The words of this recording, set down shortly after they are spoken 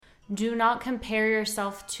Do not compare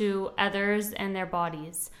yourself to others and their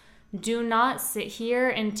bodies. Do not sit here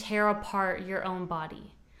and tear apart your own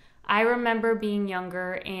body. I remember being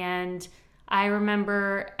younger, and I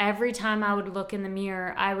remember every time I would look in the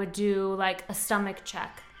mirror, I would do like a stomach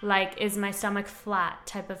check. Like, is my stomach flat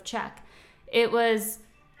type of check? It was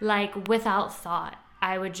like without thought.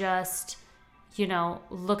 I would just,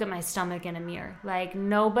 look at my stomach in a mirror. Like,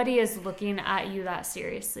 nobody is looking at you that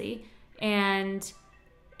seriously. And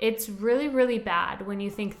it's really, really bad when you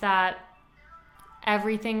think that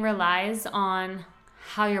everything relies on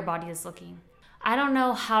how your body is looking. I don't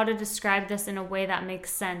know how to describe this in a way that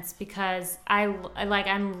makes sense, because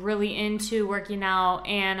I'm really into working out,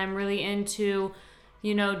 and I'm really into,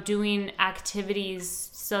 doing activities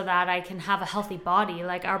so that I can have a healthy body.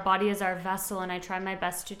 Like, our body is our vessel, and I try my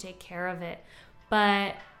best to take care of it.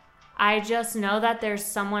 But I just know that there's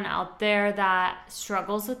someone out there that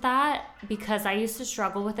struggles with that, because I used to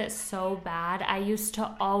struggle with it so bad. I used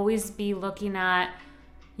to always be looking at,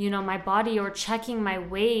 my body or checking my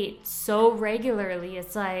weight so regularly.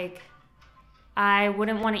 It's like I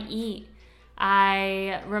wouldn't want to eat.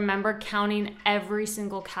 I remember counting every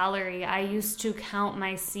single calorie. I used to count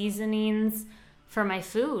my seasonings for my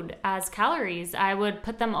food as calories. I would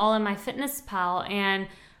put them all in my FitnessPal, and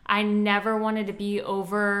I never wanted to be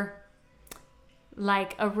over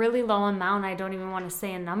like a really low amount. I don't even want to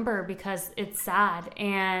say a number because it's sad.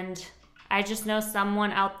 And I just know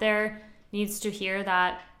someone out there needs to hear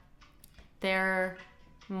that they're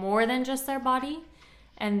more than just their body,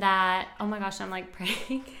 and that, oh my gosh, I'm like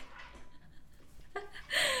praying.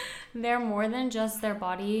 They're more than just their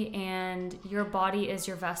body, and your body is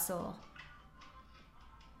your vessel.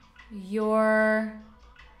 You're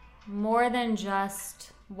more than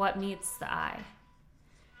just what meets the eye.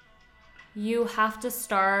 You have to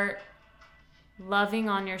start loving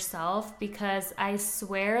on yourself, because I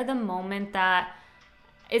swear the moment that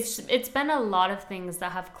it's been a lot of things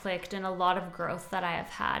that have clicked and a lot of growth that I have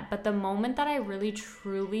had, but the moment that I really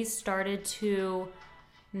truly started to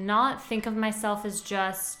not think of myself as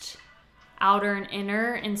just outer and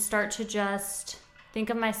inner, and start to just think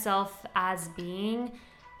of myself as being,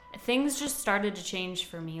 things just started to change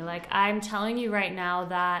for me. Like, I'm telling you right now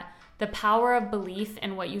that the power of belief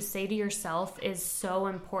and what you say to yourself is so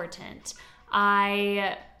important.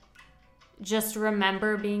 I just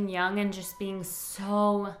remember being young and just being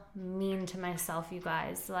so mean to myself, you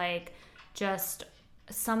guys. Like, just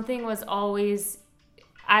something was always,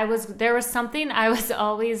 there was something I was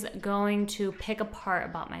always going to pick apart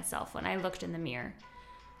about myself when I looked in the mirror.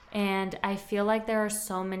 And I feel like there are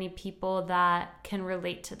so many people that can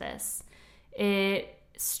relate to this. It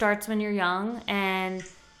starts when you're young, and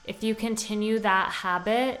if you continue that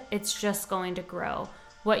habit, it's just going to grow.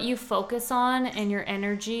 What you focus on and your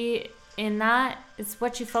energy in that is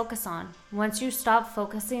what you focus on. Once you stop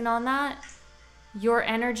focusing on that, your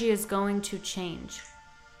energy is going to change.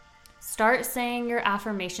 Start saying your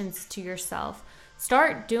affirmations to yourself.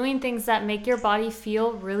 Start doing things that make your body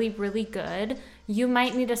feel really, really good. You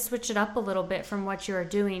might need to switch it up a little bit from what you're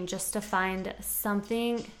doing, just to find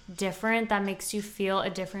something different that makes you feel a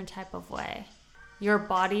different type of way. Your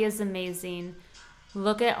body is amazing.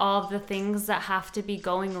 Look at all of the things that have to be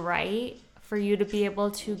going right for you to be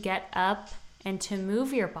able to get up and to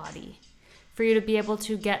move your body, for you to be able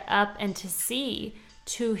to get up and to see,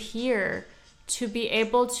 to hear, to be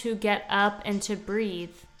able to get up and to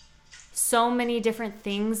breathe. So many different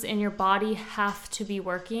things in your body have to be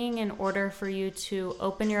working in order for you to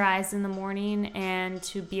open your eyes in the morning and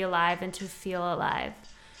to be alive and to feel alive.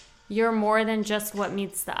 You're more than just what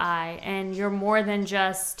meets the eye, and you're more than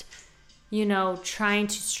just, trying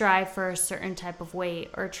to strive for a certain type of weight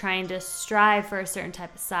or trying to strive for a certain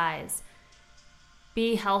type of size.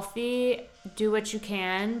 Be healthy, do what you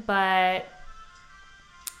can, but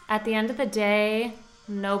at the end of the day,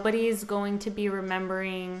 nobody's going to be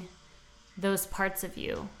remembering those parts of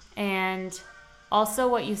you. And also,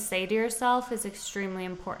 what you say to yourself is extremely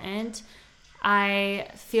important. I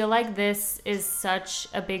feel like this is such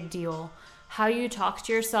a big deal. How you talk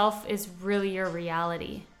to yourself is really your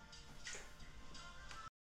reality.